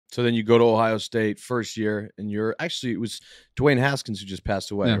So then you go to Ohio State first year, and you're actually, it was Dwayne Haskins who just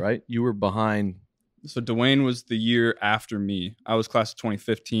passed away, Yeah. right? You were behind. So Dwayne was the year after me. I was class of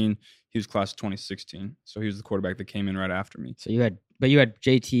 2015. He was class of 2016. So he was the quarterback that came in right after me. So you had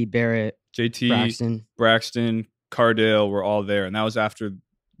JT, Barrett, JT, Braxton, Cardale were all there. And that was after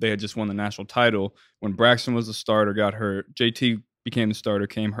they had just won the national title. When Braxton was the starter, got hurt. JT became the starter,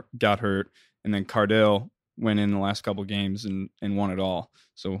 got hurt. And then Cardale went in the last couple games and won it all.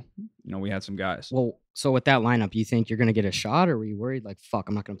 So, we had some guys. Well, so with that lineup, you think you're going to get a shot, or were you worried like, fuck,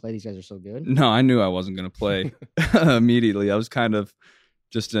 I'm not going to play? These guys are so good. No, I knew I wasn't going to play immediately. I was kind of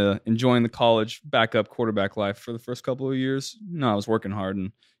just enjoying the college backup quarterback life for the first couple of years. No, I was working hard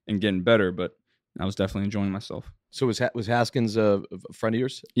and getting better, but I was definitely enjoying myself. So was Haskins a friend of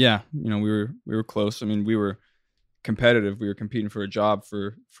yours? Yeah, we were close. I mean, we were competitive. We were competing for a job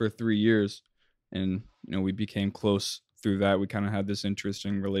for 3 years, and we became close through that. We kind of had this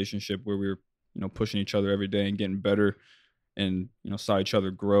interesting relationship where we were pushing each other every day and getting better, and saw each other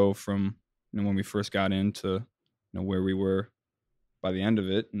grow from when we first got into where we were by the end of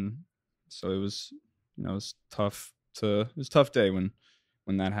it. And so it was it was a tough day when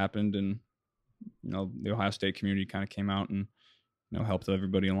that happened, and the Ohio State community kind of came out and helped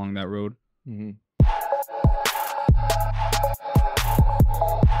everybody along that road. Mm-hmm.